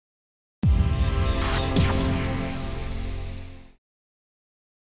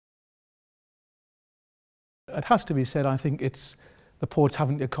It has to be said, I think it's the ports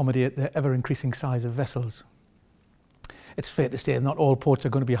having to accommodate the ever-increasing size of vessels. It's fair to say not all ports are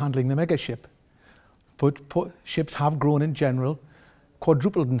going to be handling the mega ship, but ships have grown in general,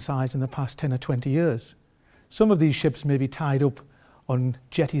 quadrupled in size in the past 10 or 20 years. Some of these ships may be tied up on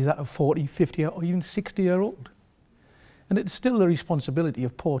jetties that are 40, 50 or even 60-year-old. And it's still the responsibility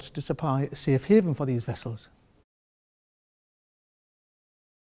of ports to supply a safe haven for these vessels.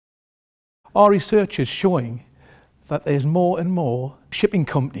 Our research is showing that there's more and more shipping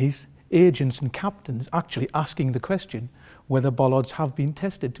companies, agents and captains actually asking the question whether bollards have been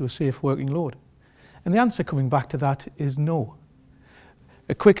tested to a safe working load. And the answer coming back to that is no.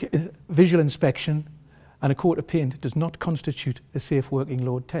 A quick visual inspection and a coat of paint does not constitute a safe working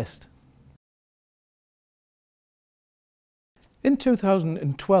load test. In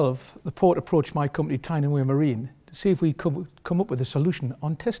 2012, the port approached my company, Tyne & Marine, to see if we could come up with a solution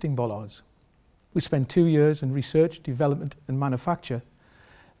on testing bollards. We spent 2 years in research, development and manufacture,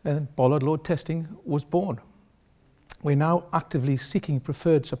 and Bollard Load Testing was born. We're now actively seeking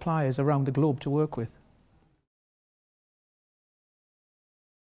preferred suppliers around the globe to work with.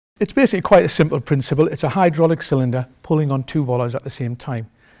 It's basically quite a simple principle. It's a hydraulic cylinder pulling on 2 bollards at the same time,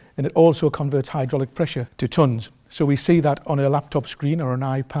 and it also converts hydraulic pressure to tons. So we see that on a laptop screen or an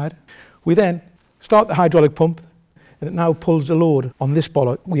iPad. We then start the hydraulic pump, and it now pulls a load on this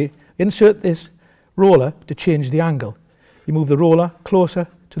bollard. We insert this roller to change the angle. You move the roller closer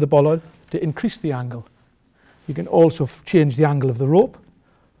to the bollard to increase the angle. You can also change the angle of the rope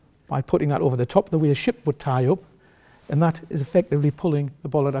by putting that over the top the way a ship would tie up, and that is effectively pulling the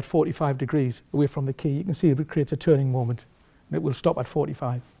bollard at 45 degrees away from the key. You can see it creates a turning moment, and it will stop at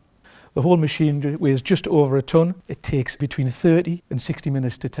 45. The whole machine weighs just over a ton. It takes between 30 and 60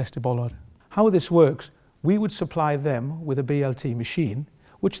 minutes to test a bollard. How this works, we would supply them with a BLT machine,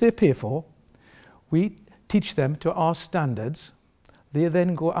 which they pay for. We teach them to our standards. They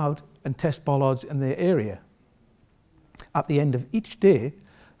then go out and test bollards in their area. At the end of each day,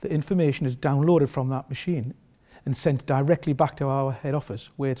 the information is downloaded from that machine and sent directly back to our head office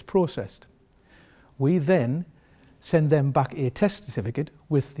where it's processed. We then send them back a test certificate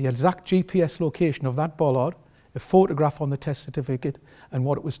with the exact GPS location of that bollard, a photograph on the test certificate and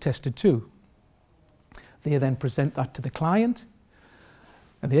what it was tested to. They then present that to the client,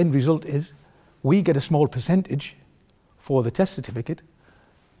 and the end result is we get a small percentage for the test certificate,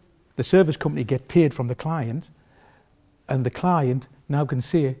 the service company get paid from the client, and the client now can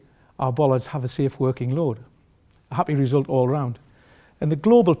say our bollards have a safe working load. A happy result all round. And the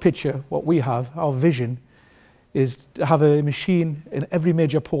global picture, what we have, our vision, is to have a machine in every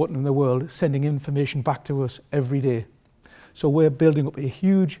major port in the world sending information back to us every day. So we're building up a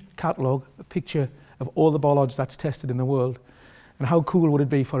huge catalogue, a picture of all the bollards that's tested in the world. And how cool would it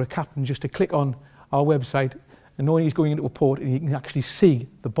be for a captain just to click on our website and knowing he's going into a port and he can actually see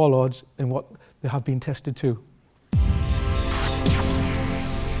the bollards and what they have been tested to.